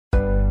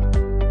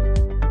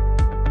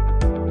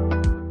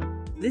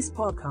This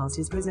podcast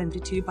is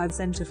presented to you by the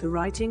Center for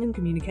Writing and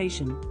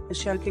Communication,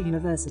 Ashoka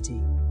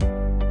University.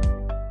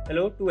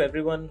 Hello to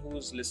everyone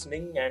who's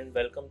listening and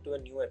welcome to a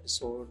new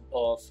episode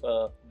of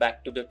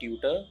Back to the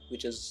Tutor,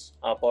 which is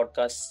our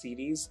podcast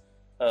series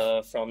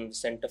from the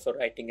Center for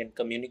Writing and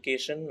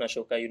Communication,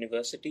 Ashoka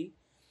University.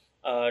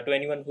 To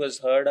anyone who has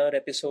heard our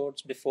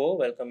episodes before,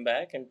 welcome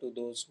back. And to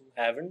those who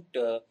haven't,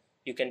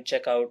 you can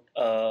check out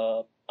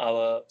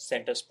our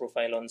center's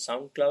profile on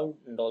SoundCloud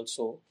and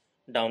also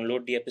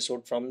download the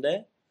episode from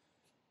there.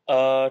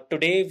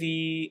 Today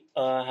we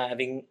are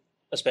having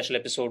a special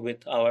episode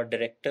with our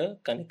director,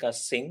 Kanika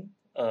Singh,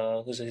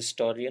 who's a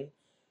historian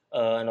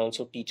and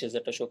also teaches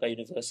at Ashoka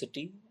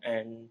University.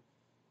 And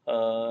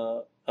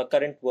her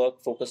current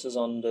work focuses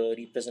on the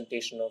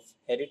representation of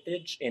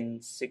heritage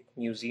in Sikh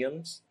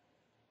museums.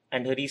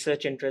 And her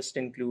research interests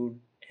include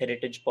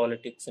heritage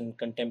politics in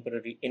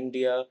contemporary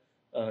India,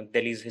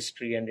 Delhi's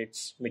history and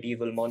its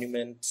medieval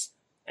monuments,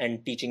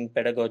 and teaching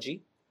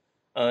pedagogy.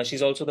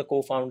 She's also the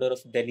co-founder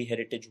of Delhi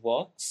Heritage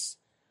Walks.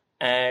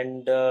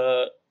 And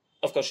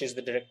of course, she's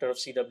the director of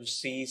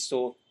CWC.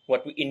 So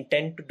what we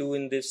intend to do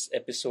in this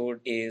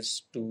episode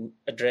is to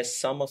address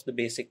some of the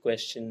basic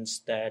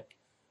questions that,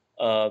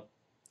 for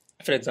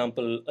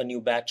example, a new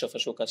batch of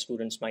Ashoka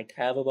students might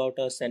have about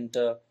our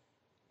center.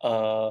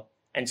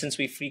 And since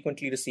we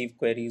frequently receive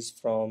queries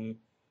from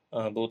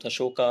both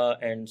Ashoka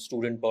and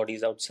student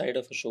bodies outside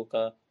of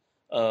Ashoka,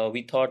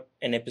 we thought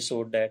an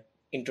episode that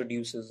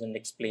introduces and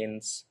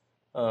explains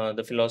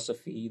the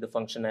philosophy, the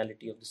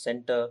functionality of the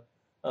center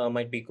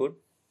might be good.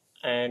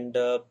 And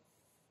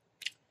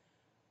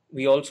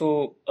we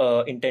also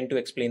intend to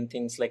explain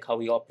things like how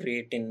we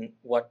operate, in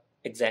what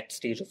exact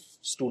stage of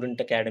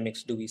student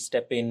academics do we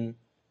step in,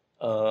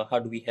 how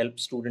do we help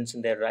students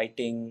in their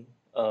writing,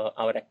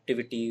 our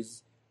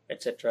activities,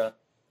 etc.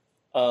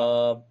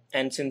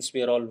 And since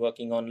we are all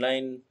working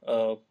online,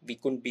 we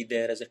couldn't be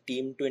there as a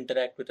team to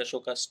interact with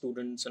Ashoka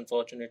students,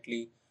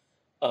 unfortunately.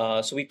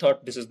 So we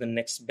thought this is the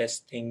next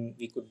best thing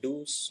we could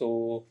do.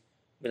 So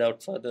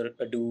without further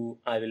ado,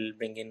 I will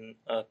bring in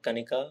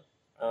Kanika.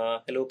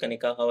 Hello,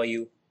 Kanika. How are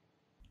you?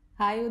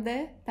 Hi,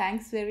 Uday.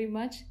 Thanks very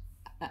much.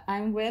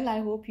 I'm well. I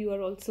hope you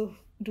are also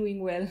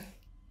doing well.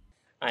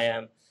 I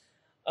am.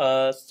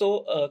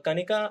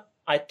 Kanika,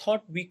 I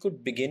thought we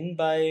could begin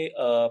by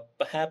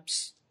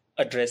perhaps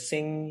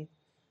addressing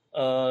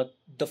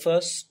the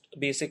first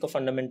basic or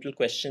fundamental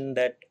question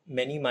that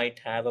many might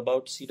have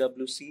about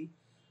CWC,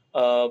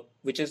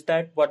 which is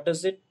that what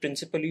does it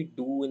principally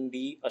do in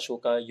the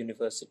Ashoka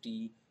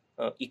University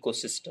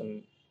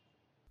ecosystem?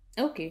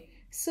 Okay,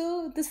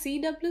 so the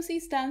CWC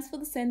stands for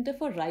the Center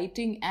for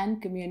Writing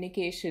and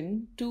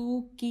Communication,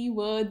 two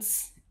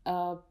keywords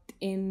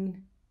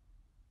in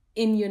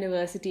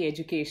university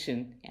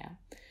education. Yeah.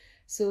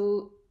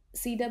 So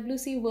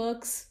CWC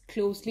works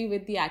closely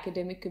with the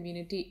academic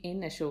community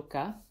in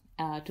Ashoka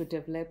to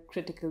develop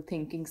critical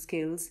thinking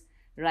skills,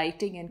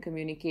 writing and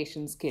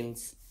communication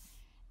skills.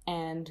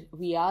 And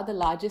we are the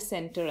largest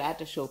center at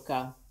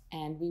Ashoka,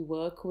 and we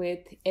work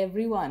with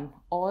everyone,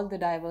 all the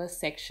diverse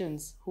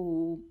sections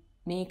who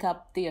make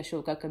up the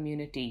Ashoka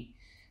community.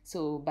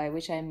 So by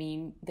which I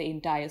mean the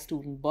entire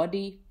student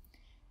body,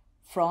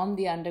 from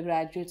the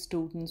undergraduate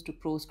students to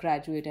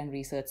postgraduate and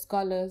research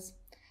scholars,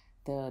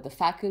 the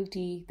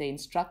faculty, the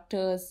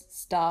instructors,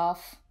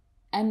 staff,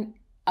 and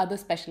other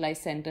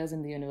specialized centers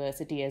in the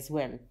university as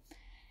well.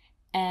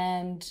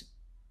 And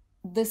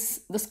the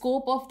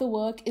scope of the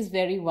work is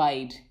very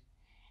wide.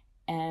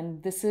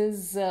 And this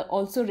is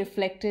also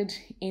reflected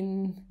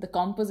in the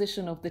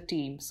composition of the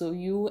team. So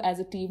you as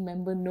a team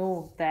member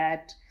know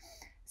that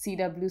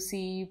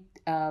CWC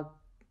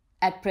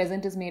at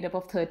present is made up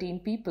of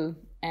 13 people.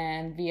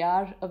 And we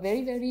are a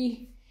very,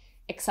 very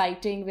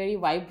exciting, very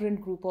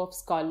vibrant group of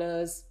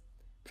scholars,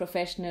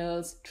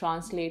 professionals,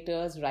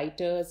 translators,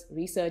 writers,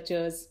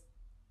 researchers.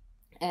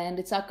 And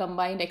it's our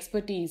combined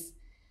expertise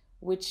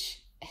which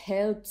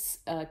helps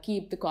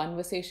keep the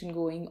conversation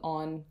going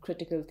on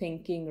critical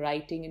thinking,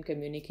 writing, and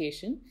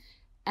communication,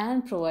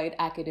 and provide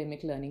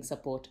academic learning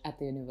support at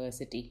the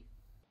university.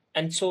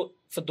 And so,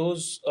 for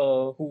those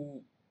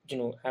who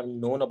have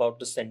known about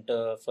the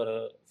center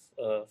for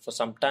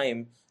some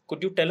time,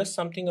 could you tell us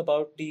something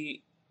about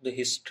the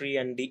history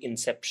and the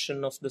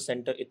inception of the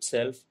center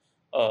itself?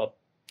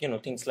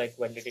 Things like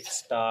when did it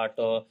start,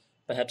 or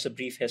perhaps a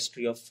brief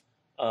history of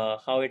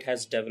how it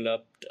has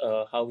developed,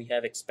 how we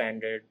have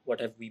expanded, what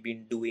have we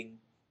been doing?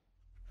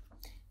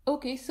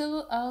 Okay,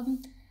 so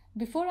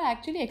before I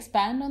actually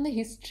expand on the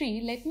history,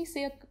 let me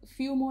say a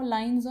few more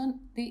lines on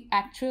the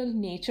actual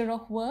nature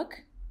of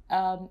work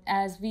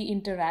as we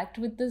interact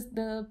with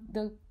the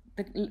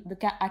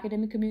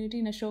academic community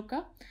in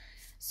Ashoka.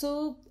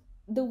 So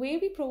the way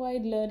we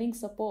provide learning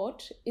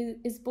support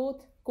is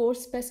both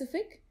course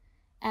specific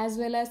as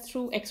well as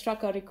through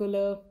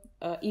extracurricular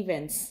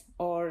events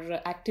or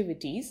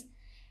activities,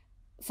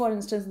 for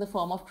instance, in the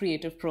form of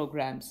creative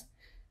programs.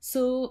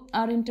 So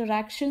our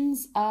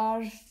interactions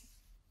are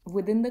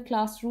within the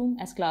classroom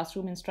as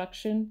classroom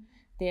instruction.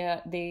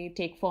 They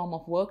take form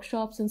of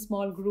workshops in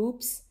small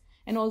groups,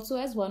 and also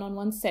as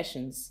one-on-one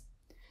sessions.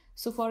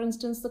 So for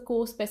instance, the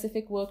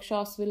course-specific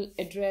workshops will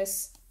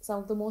address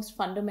some of the most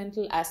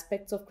fundamental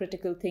aspects of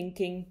critical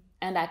thinking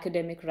and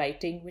academic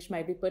writing, which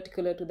might be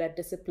particular to that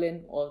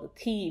discipline or the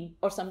theme,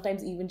 or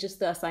sometimes even just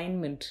the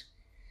assignment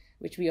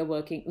which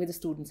the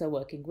students are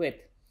working with.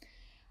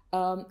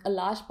 A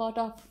large part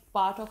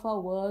of our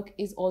work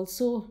is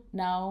also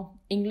now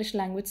English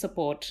language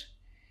support,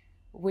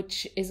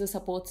 which is a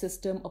support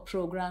system, a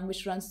program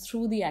which runs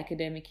through the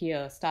academic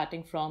year,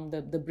 starting from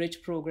the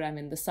bridge program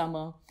in the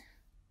summer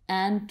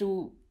and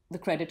to the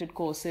credited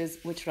courses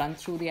which run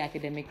through the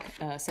academic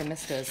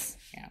semesters.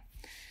 Yeah.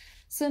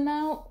 So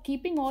now,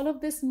 keeping all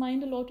of this in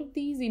mind, a lot of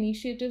these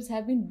initiatives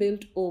have been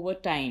built over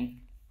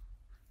time.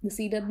 The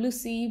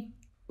CWC,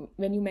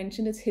 when you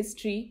mentioned its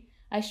history,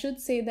 I should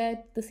say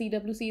that the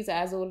CWC is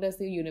as old as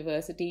the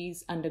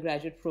university's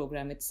undergraduate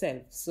program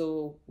itself.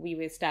 So we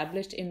were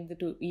established in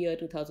the year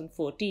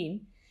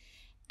 2014.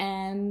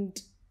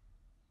 And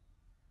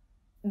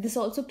this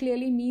also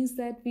clearly means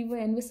that we were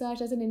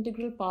envisaged as an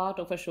integral part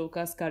of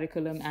Ashoka's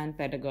curriculum and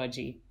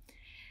pedagogy.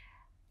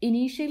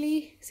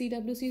 Initially,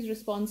 CWC's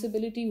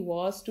responsibility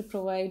was to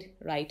provide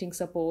writing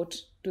support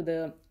to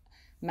the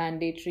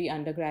mandatory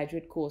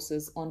undergraduate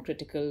courses on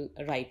critical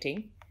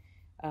writing.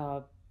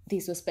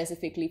 These were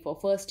specifically for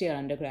first-year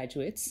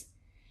undergraduates.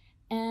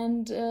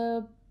 And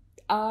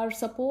our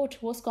support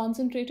was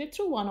concentrated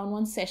through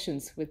one-on-one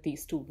sessions with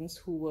these students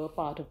who were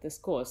part of this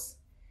course.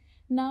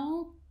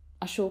 Now,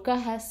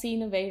 Ashoka has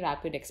seen a very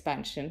rapid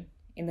expansion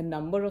in the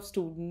number of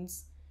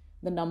students,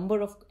 the number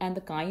of and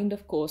the kind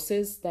of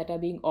courses that are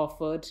being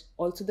offered,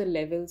 also the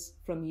levels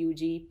from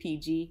UG,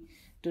 PG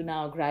to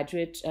now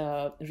graduate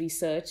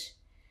research.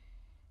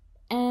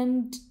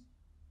 And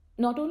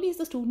not only is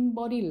the student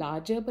body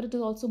larger, but it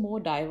is also more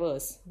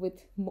diverse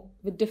with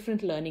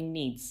different learning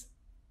needs.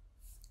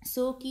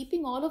 So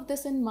keeping all of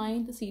this in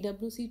mind, the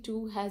CWC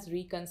too has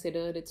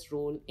reconsidered its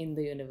role in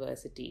the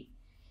university.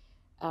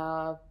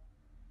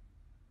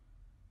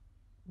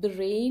 The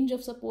range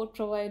of support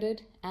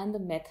provided and the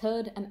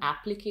method and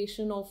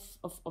application of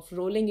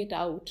rolling it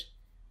out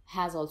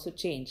has also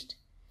changed.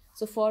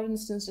 So for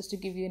instance, just to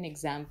give you an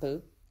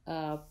example,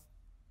 the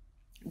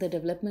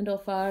development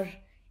of our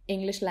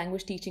English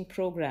language teaching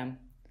program.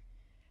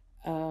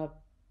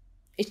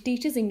 It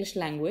teaches English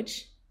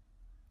language,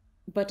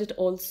 but it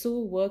also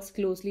works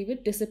closely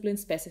with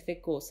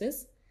discipline-specific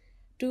courses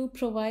to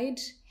provide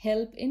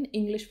help in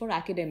English for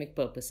academic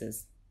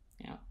purposes.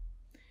 Yeah.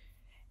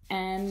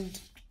 And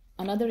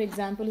another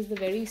example is the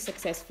very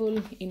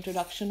successful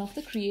introduction of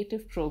the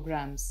creative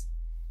programs,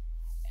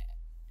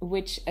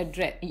 which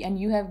address, and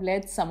you have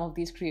led some of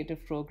these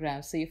creative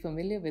programs, so you're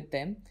familiar with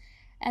them.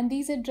 And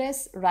these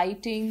address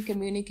writing,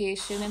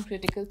 communication, and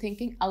critical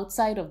thinking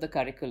outside of the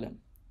curriculum.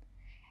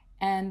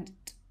 And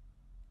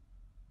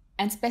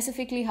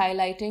specifically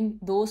highlighting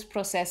those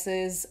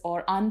processes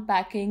or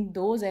unpacking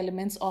those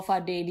elements of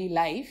our daily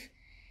life,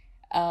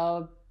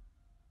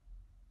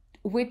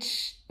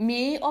 which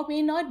may or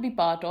may not be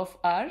part of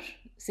our,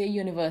 say,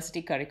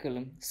 university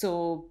curriculum.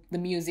 So the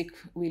music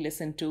we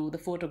listen to, the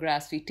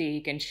photographs we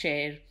take and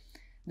share,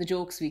 the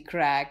jokes we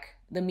crack,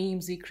 the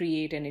memes we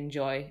create and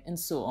enjoy, and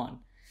so on.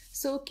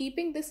 So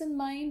keeping this in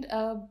mind,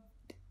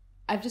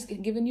 I've just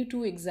given you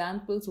two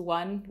examples.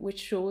 One, which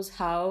shows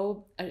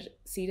how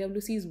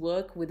CWC's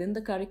work within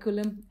the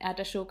curriculum at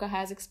Ashoka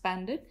has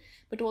expanded,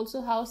 but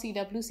also how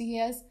CWC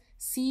has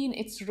seen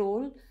its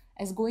role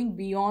as going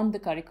beyond the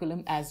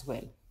curriculum as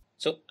well.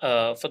 So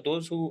for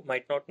those who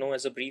might not know,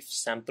 as a brief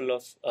sample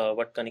of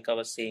what Kanika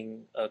was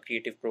saying,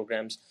 creative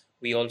programs,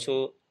 we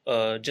also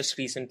just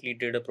recently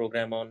did a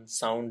program on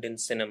sound in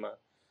cinema,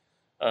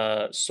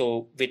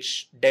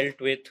 which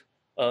dealt with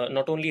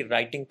not only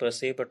writing per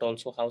se, but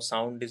also how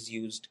sound is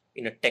used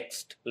in a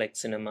text like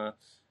cinema,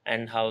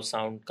 and how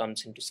sound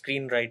comes into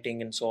screenwriting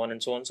and so on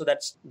and so on. So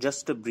that's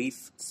just a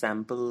brief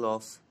sample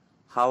of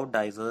how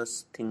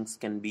diverse things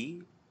can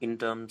be in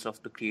terms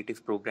of the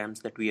creative programs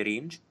that we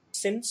arrange.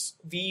 Since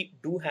we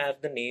do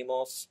have the name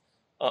of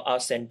our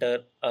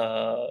center,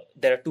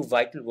 there are two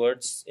vital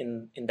words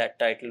in that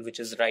title, which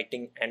is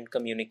writing and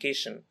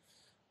communication.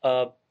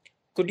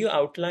 Could you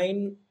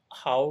outline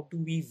how do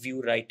we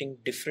view writing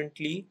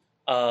differently?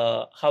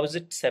 How is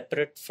it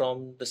separate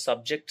from the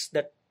subjects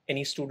that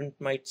any student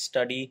might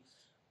study?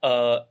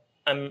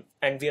 And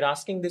we're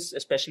asking this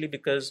especially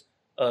because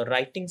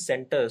writing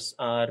centers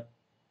are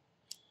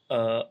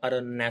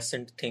a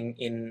nascent thing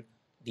in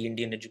the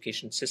Indian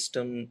education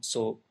system.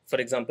 So, for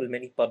example,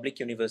 many public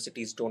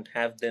universities don't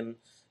have them,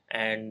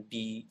 and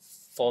the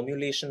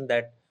formulation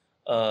that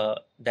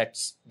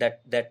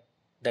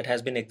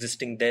has been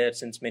existing there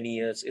since many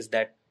years is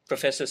that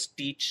professors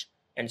teach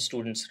and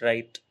students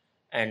write,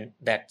 and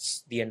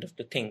that's the end of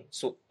the thing.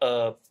 So,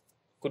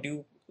 could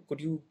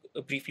you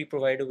briefly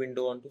provide a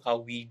window onto how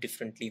we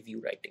differently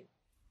view writing?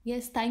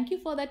 Yes, thank you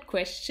for that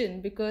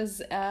question,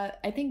 because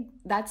I think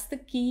that's the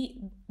key.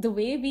 The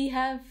way we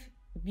have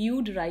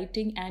viewed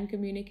writing and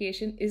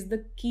communication is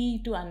the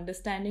key to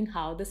understanding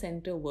how the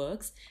center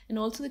works, and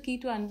also the key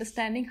to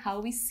understanding how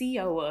we see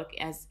our work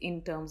as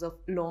in terms of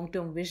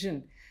long-term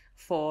vision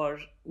for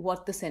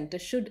what the center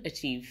should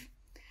achieve.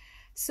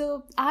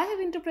 So I have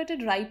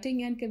interpreted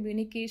writing and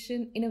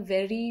communication in a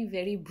very,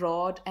 very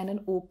broad and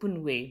an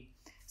open way.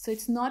 So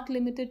it's not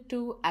limited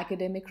to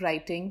academic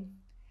writing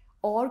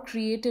or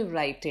creative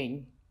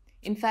writing.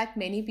 In fact,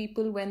 many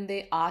people, when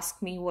they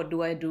ask me, what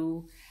do I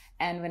do?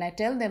 And when I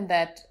tell them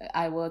that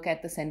I work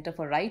at the Center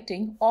for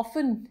Writing,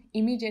 often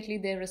immediately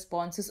their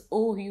response is,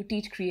 oh, you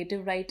teach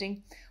creative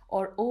writing,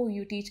 or oh,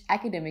 you teach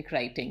academic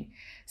writing.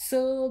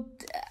 So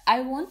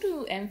I want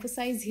to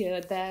emphasize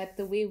here that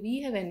the way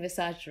we have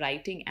envisaged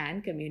writing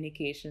and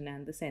communication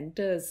and the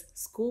center's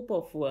scope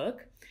of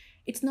work,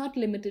 it's not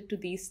limited to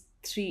these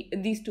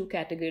two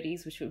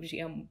categories which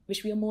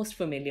we are most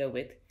familiar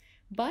with,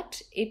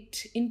 but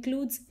it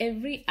includes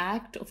every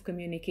act of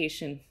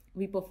communication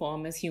we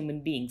perform as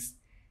human beings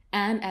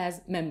and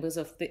as members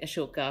of the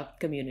Ashoka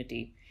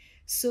community.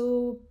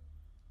 So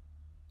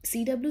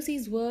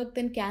CWC's work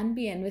then can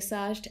be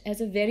envisaged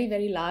as a very,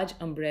 very large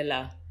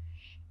umbrella.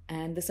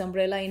 And this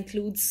umbrella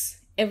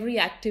includes every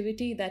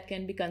activity that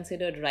can be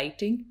considered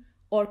writing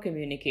or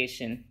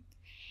communication.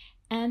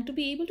 And to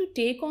be able to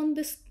take on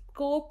this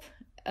scope,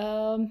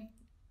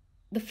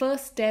 the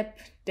first step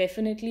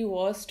definitely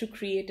was to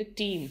create a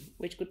team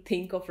which could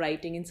think of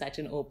writing in such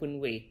an open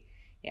way.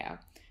 Yeah.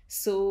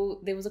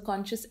 So there was a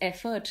conscious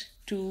effort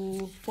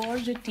to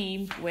forge a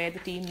team where the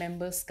team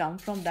members come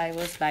from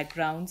diverse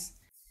backgrounds,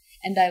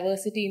 and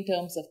diversity in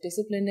terms of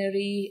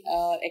disciplinary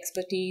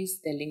expertise,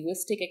 their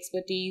linguistic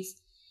expertise,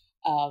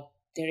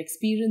 their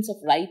experience of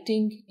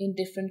writing in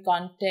different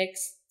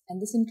contexts.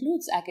 And this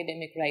includes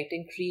academic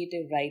writing,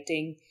 creative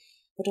writing,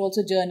 but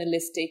also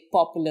journalistic,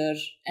 popular,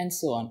 and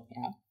so on.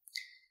 Yeah.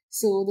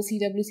 So the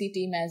CWC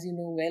team, as you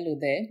know well,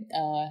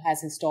 Uday,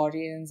 has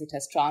historians, it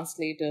has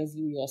translators,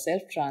 you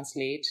yourself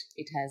translate,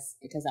 it has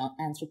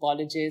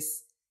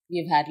anthropologists,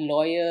 we've had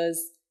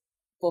lawyers,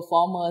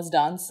 performers,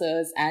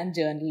 dancers, and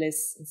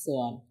journalists, and so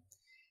on.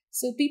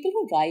 So people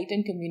who write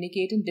and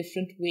communicate in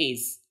different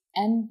ways,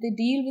 and they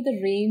deal with a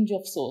range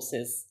of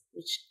sources,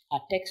 which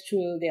are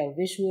textual, they are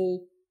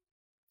visual,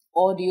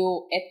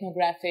 audio,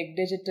 ethnographic,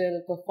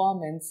 digital,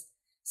 performance.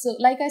 So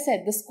like I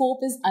said, the scope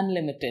is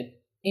unlimited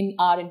in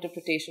our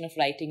interpretation of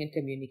writing and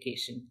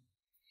communication.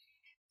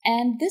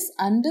 And this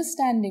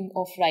understanding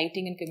of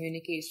writing and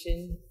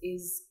communication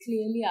is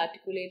clearly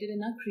articulated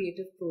in our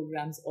creative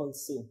programs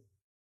also.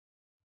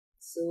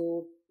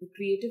 So the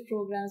creative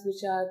programs,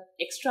 which are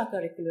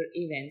extracurricular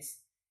events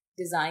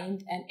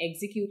designed and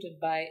executed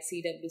by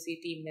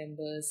CWC team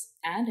members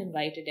and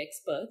invited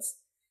experts,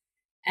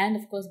 and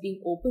of course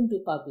being open to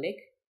public,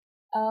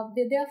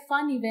 they are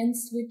fun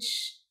events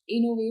which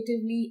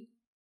innovatively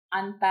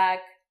unpack,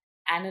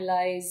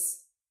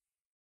 analyze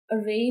a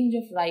range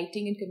of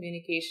writing and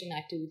communication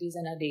activities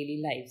in our daily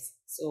lives.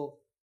 So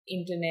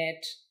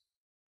internet,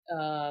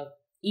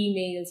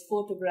 emails,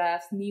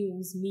 photographs,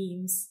 news,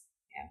 memes.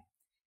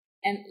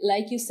 And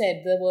like you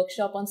said, the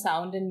workshop on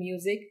sound and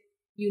music,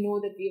 you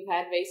know that we've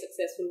had very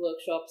successful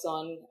workshops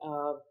on,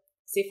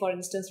 say, for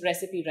instance,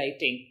 recipe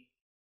writing,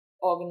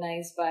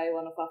 organized by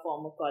one of our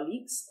former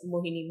colleagues,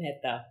 Mohini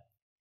Mehta.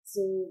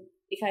 So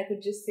if I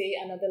could just say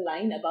another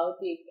line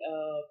about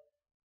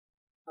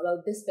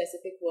this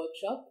specific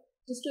workshop,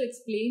 just to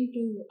explain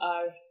to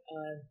our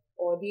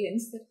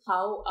audience that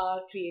how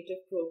our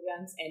creative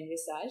programs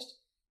envisaged,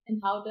 and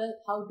how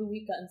do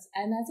we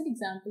and as an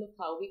example of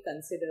how we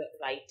consider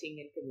writing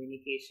and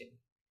communication.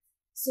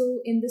 So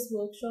in this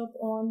workshop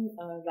on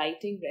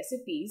writing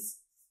recipes,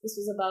 this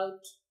was about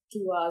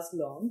 2 hours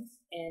long,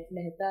 and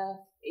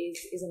Mehta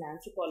is an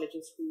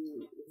anthropologist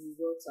who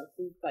works on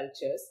food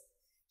cultures.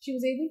 She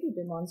was able to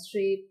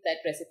demonstrate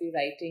that recipe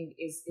writing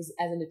is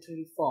as a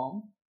literary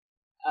form,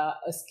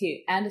 a skill,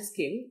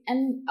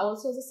 and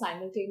also as a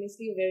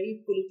simultaneously a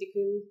very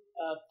political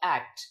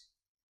act.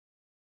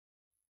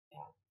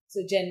 So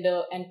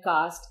gender and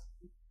caste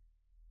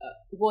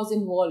was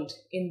involved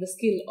in the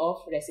skill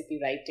of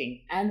recipe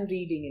writing and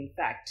reading, in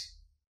fact,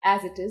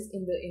 as it is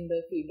in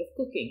the field of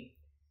cooking.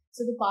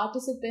 So the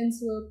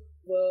participants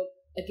were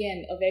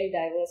again a very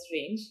diverse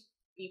range.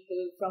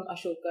 People from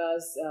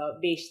Ashoka's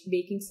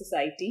baking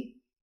society,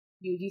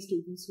 UG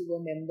students who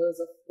were members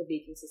of the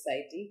baking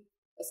society,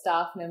 a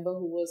staff member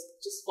who was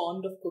just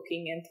fond of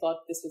cooking and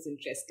thought this was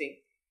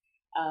interesting,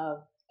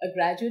 a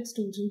graduate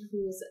student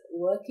who was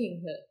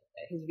working,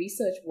 his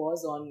research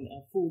was on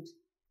food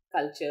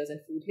cultures and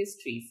food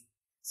histories.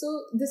 So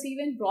this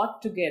event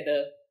brought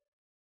together,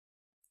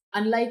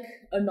 unlike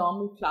a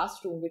normal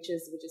classroom, which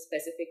is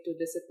specific to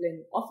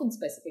discipline, often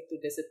specific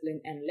to discipline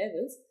and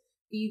levels,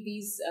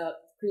 these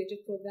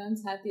creative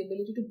programs have the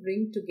ability to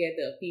bring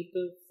together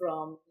people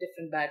from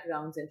different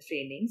backgrounds and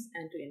trainings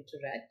and to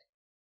interact.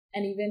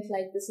 An event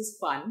like this is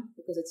fun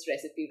because it's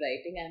recipe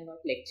writing. I'm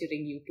not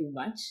lecturing you too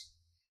much.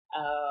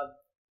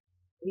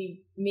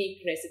 We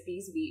make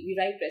recipes, we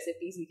write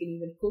recipes, we can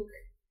even cook.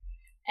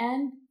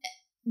 And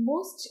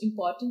most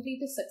importantly,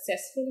 it is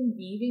successful in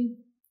weaving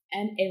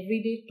an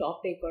everyday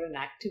topic or an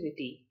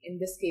activity, in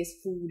this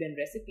case, food and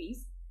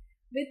recipes,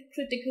 with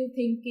critical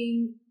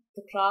thinking,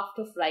 the craft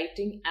of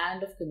writing,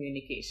 and of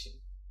communication.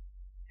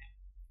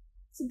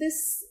 So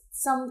this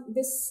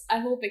I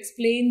hope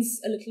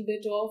explains a little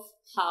bit of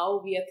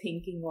how we are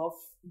thinking of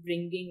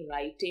bringing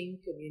writing,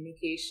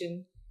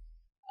 communication,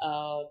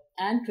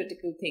 and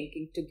critical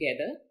thinking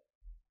together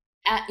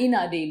in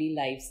our daily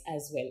lives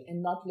as well,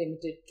 and not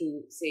limited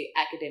to, say,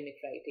 academic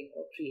writing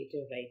or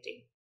creative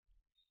writing.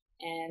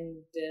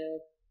 And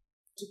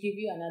to give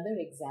you another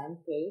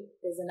example,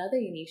 there's another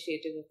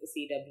initiative of the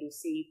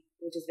CWC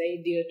which is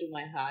very dear to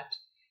my heart,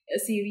 a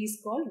series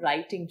called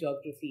Writing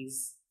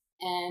Geographies.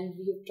 And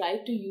we have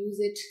tried to use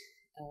it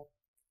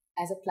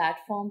as a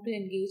platform to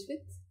engage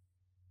with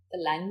the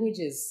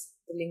languages,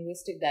 the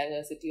linguistic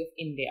diversity of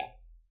India.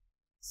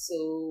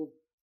 So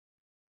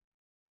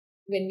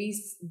when we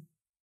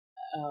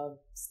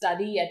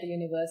study at the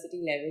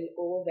university level,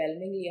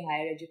 overwhelmingly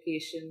higher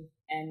education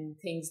and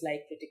things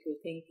like critical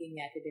thinking,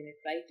 academic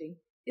writing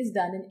is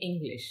done in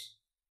English.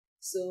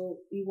 So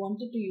we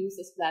wanted to use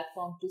this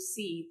platform to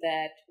see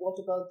that what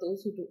about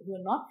those who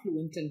are not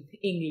fluent in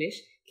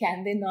English?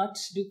 Can they not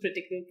do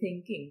critical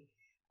thinking?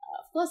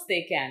 Of course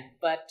they can,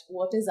 but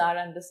what is our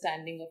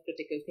understanding of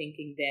critical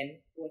thinking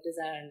then? What is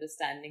our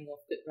understanding of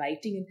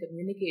writing and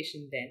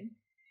communication then?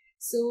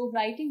 So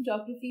Writing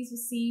Geographies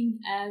was seen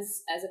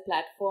as a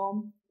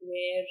platform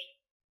where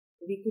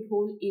we could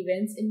hold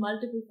events in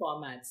multiple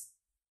formats.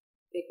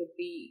 They could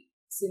be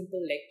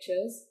simple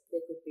lectures, they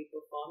could be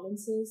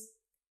performances,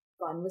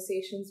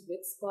 conversations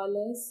with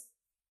scholars,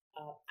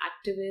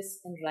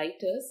 activists and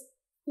writers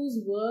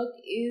whose work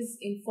is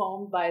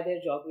informed by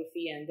their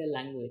geography and their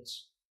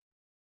language.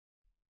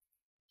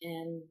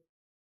 And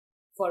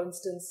for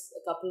instance,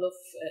 a couple of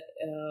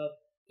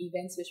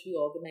events which we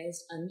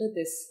organized under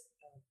this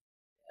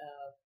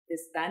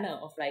banner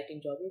of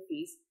Writing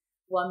Geographies.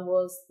 One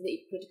was the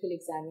critical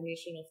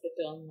examination of the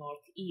term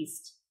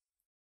Northeast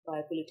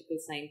by political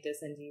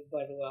scientist Sanjeev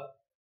Barua.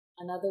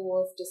 Another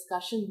was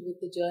discussion with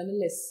the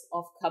journalists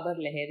of Khabar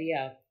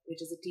Lahariya,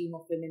 which is a team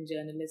of women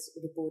journalists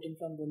reporting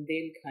from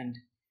Bundelkhand.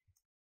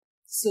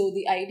 So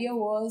the idea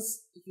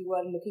was you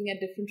are looking at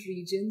different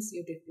regions,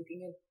 you're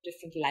looking at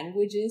different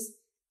languages,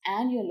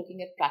 and you're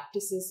looking at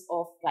practices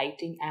of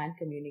writing and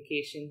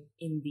communication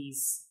in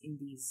these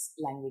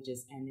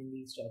languages and in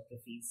these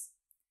geographies.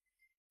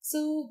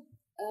 So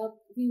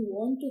we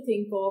want to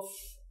think of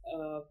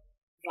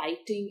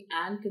writing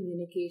and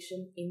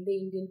communication in the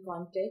Indian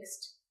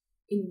context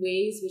in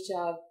ways which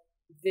are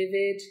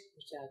vivid,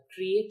 which are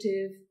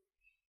creative,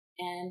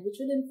 and which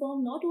will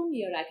inform not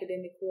only our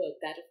academic work,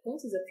 that of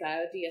course is a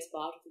priority as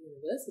part of the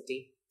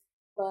university,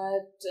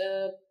 but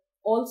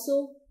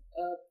also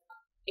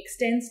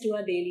extends to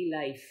our daily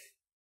life.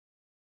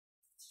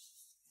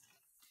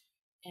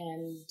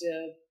 And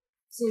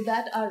so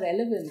that our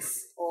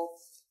relevance of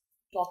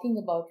talking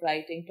about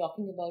writing,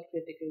 talking about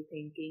critical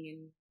thinking,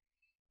 and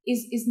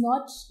is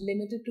not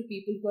limited to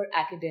people who are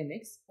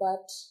academics,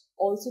 but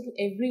also to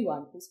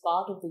everyone who's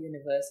part of the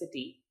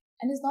university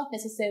and is not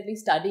necessarily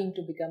studying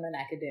to become an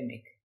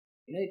academic.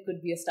 It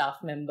could be a staff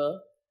member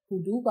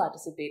who do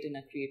participate in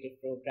our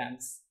creative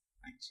programs,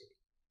 actually.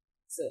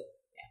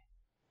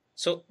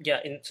 So, yeah.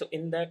 So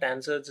in that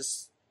answer,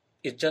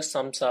 it just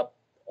sums up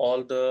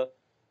all the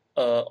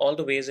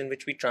ways in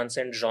which we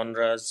transcend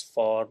genres,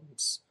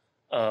 forms,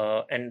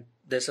 and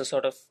there's a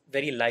sort of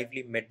very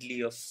lively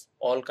medley of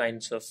all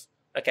kinds of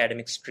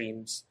academic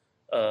streams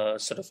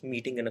sort of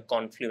meeting in a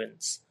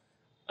confluence.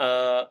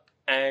 So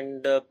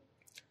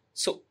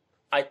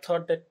I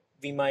thought that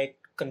we might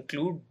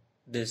conclude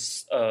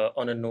this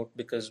on a note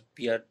because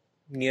we are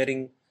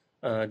nearing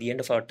the end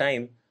of our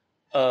time.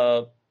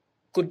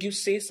 Could you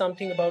say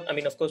something about,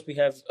 of course, we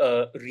have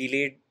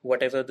relayed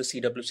whatever the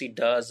CWC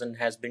does and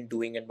has been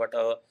doing and what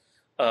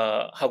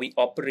how we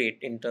operate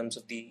in terms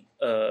of the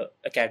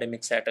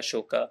academics at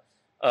Ashoka.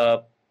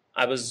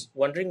 I was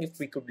wondering if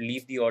we could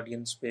leave the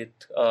audience with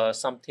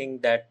something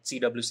that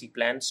CWC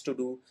plans to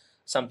do,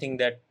 something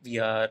that we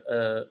are,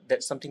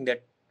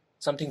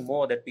 something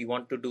more that we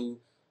want to do.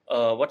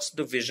 What's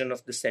the vision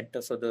of the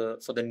center for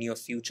the near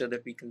future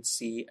that we can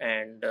see?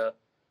 And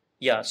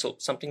so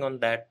something on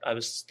that. I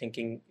was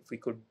thinking if we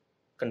could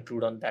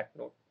conclude on that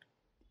note.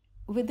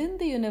 Within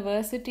the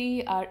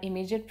university, our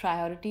immediate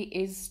priority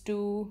is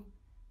to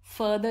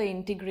further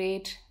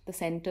integrate the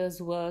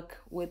center's work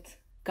with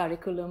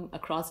curriculum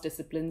across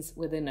disciplines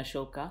within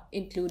Ashoka,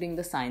 including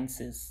the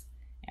sciences.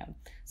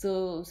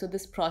 So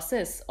this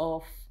process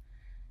of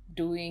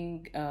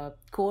doing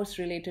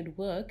course-related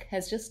work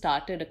has just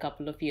started a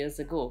couple of years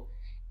ago,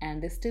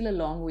 and there's still a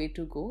long way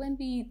to go, and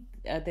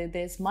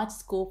there's much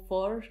scope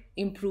for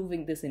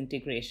improving this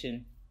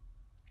integration.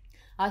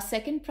 Our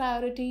second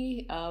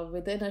priority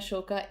within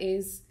Ashoka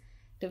is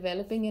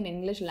developing an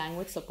English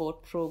language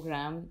support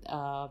program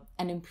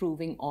and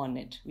improving on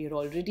it. We're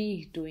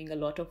already doing a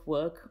lot of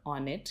work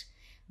on it,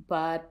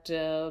 but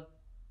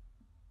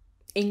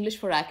English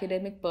for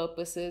academic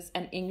purposes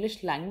and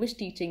English language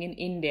teaching in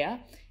India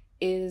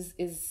is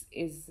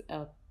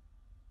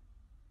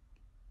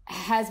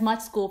has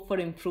much scope for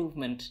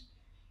improvement,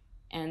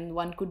 and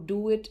one could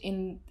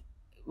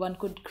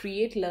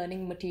create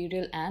learning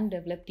material and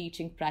develop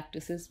teaching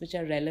practices which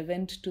are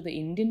relevant to the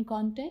Indian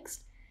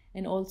context,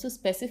 and also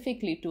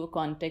specifically to a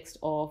context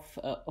of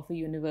a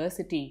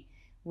university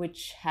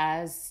which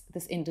has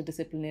this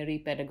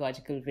interdisciplinary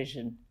pedagogical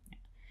vision.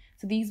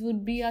 So these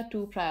would be our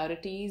two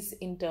priorities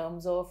in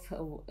terms of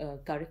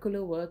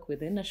curricular work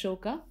within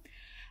Ashoka.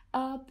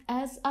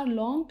 As our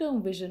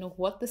long-term vision of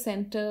what the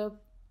center,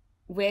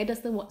 where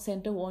does the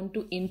center want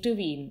to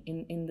intervene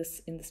in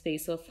the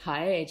space of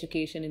higher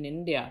education in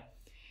India?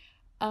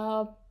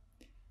 I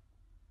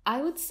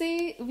would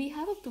say we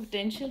have a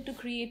potential to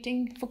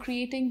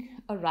creating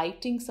a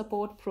writing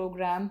support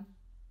program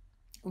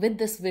with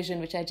this vision,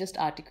 which I just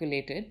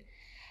articulated,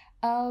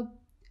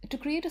 to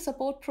create a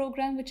support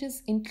program which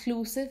is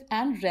inclusive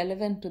and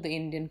relevant to the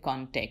Indian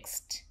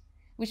context,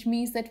 which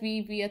means that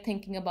we are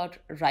thinking about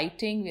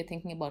writing, we are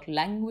thinking about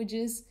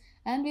languages,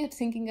 and we are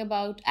thinking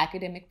about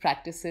academic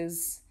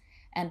practices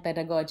and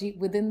pedagogy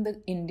within the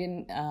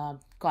Indian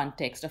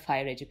context of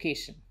higher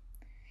education.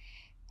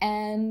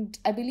 And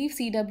I believe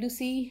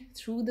CWC,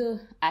 through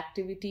the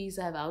activities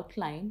I've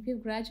outlined,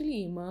 we've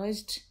gradually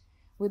emerged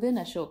within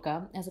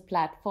Ashoka as a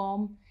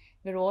platform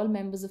where all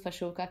members of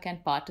Ashoka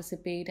can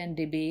participate and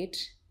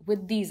debate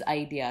with these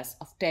ideas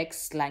of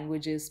texts,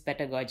 languages,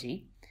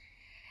 pedagogy.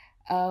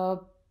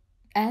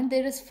 And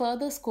there is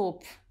further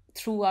scope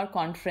through our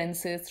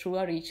conferences, through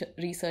our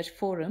research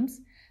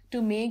forums,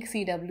 to make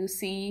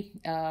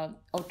CWC,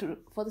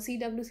 for the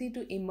CWC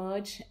to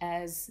emerge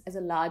as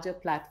a larger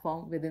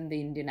platform within the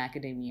Indian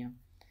academia.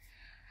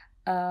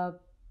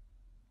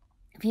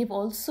 We have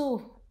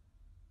also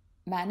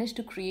managed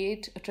to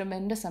create a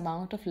tremendous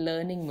amount of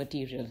learning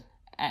material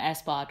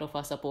as part of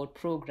our support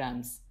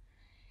programs.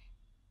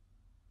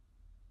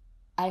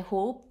 I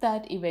hope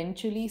that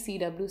eventually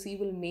CWC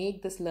will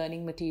make this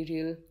learning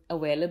material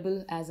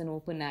available as an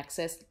open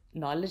access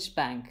knowledge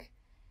bank,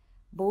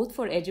 both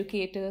for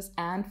educators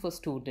and for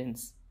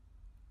students.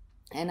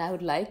 And I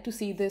would like to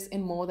see this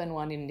in more than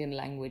one Indian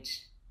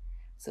language.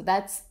 So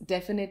that's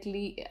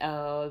definitely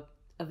a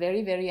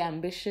very, very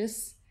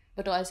ambitious,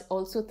 but I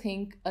also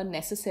think a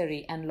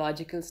necessary and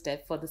logical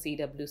step for the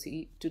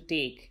CWC to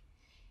take.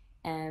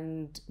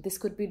 And this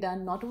could be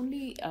done not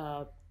only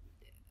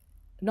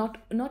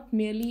not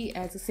merely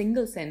as a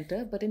single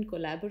center, but in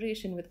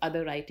collaboration with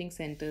other writing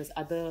centers,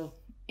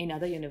 in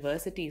other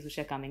universities which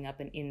are coming up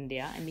in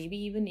India and maybe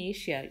even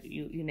Asia.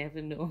 You never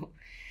know.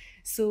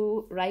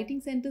 So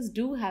writing centers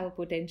do have a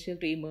potential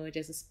to emerge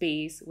as a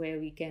space where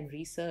we can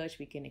research,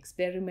 we can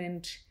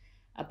experiment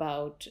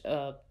about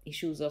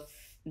issues of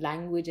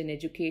language and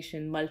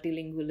education,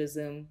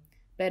 multilingualism,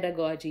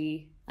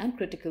 pedagogy, and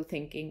critical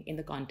thinking in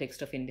the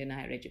context of Indian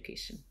higher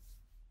education.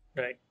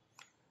 Right.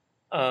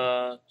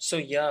 I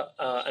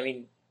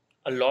mean,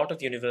 a lot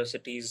of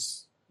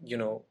universities,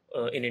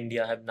 in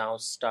India have now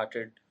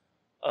started,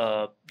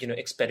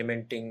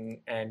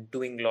 experimenting and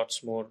doing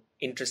lots more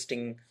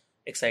interesting,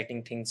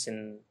 exciting things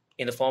in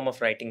the form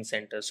of writing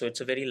centers. So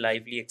it's a very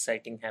lively,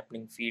 exciting,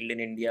 happening field in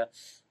India,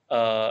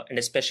 and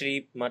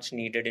especially much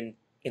needed in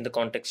the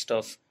context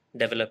of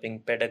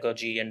developing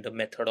pedagogy and the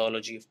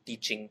methodology of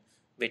teaching,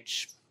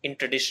 which in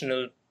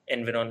traditional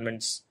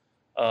environments,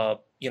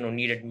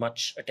 needed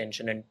much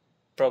attention and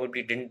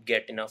probably didn't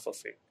get enough of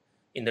it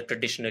in the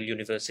traditional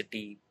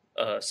university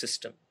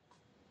system.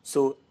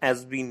 So,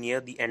 as we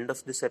near the end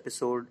of this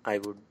episode, I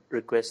would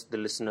request the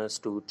listeners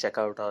to check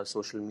out our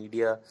social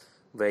media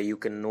where you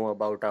can know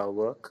about our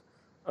work.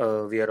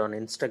 We are on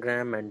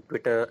Instagram and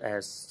Twitter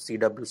as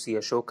CWC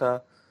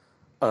Ashoka,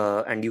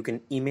 and you can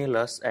email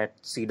us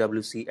at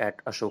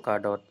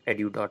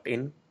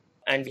cwc@ashoka.edu.in.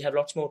 And we have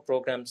lots more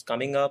programs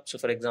coming up. So,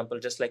 for example,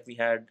 just like we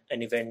had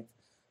an event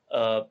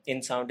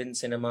in Sound in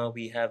Cinema,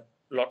 we have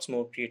lots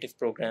more creative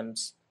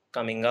programs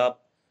coming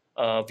up.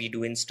 We do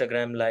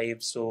Instagram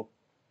Live. So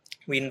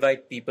we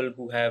invite people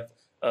who have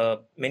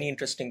many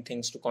interesting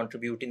things to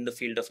contribute in the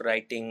field of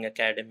writing,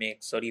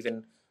 academics, or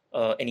even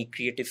any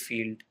creative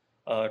field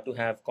to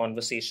have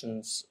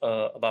conversations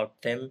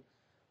about them.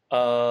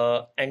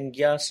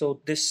 So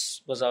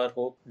this was our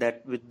hope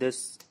that with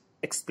this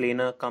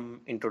explainer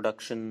come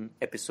introduction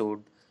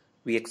episode,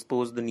 we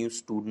expose the new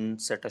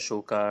students at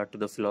Ashoka to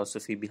the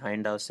philosophy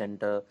behind our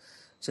center,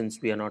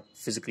 since we are not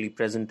physically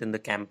present in the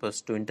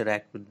campus to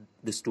interact with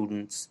the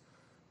students,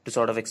 to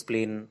sort of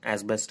explain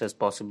as best as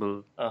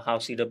possible how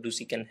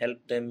CWC can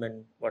help them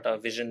and what our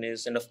vision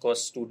is, and of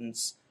course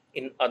students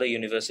in other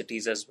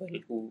universities as well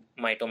who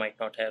might or might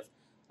not have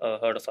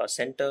heard of our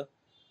center.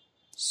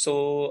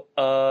 So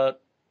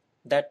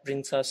that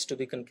brings us to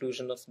the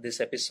conclusion of this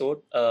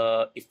episode.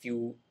 If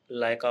you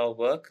like our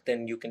work,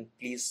 then you can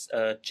please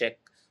check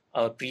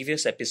our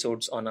previous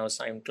episodes on our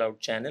SoundCloud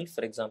channel.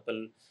 For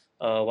example,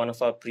 one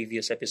of our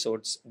previous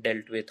episodes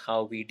dealt with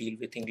how we deal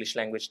with English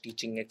language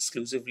teaching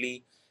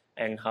exclusively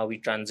and how we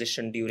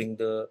transitioned during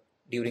the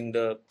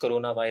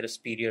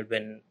coronavirus period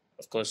when,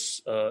 of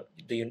course,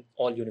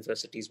 all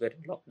universities were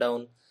in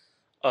lockdown.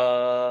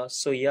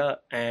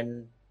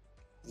 And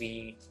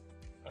we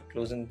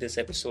closing this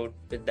episode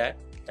with that.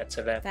 That's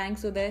a wrap.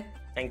 Thanks, Uday.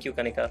 Thank you,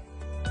 Kanika.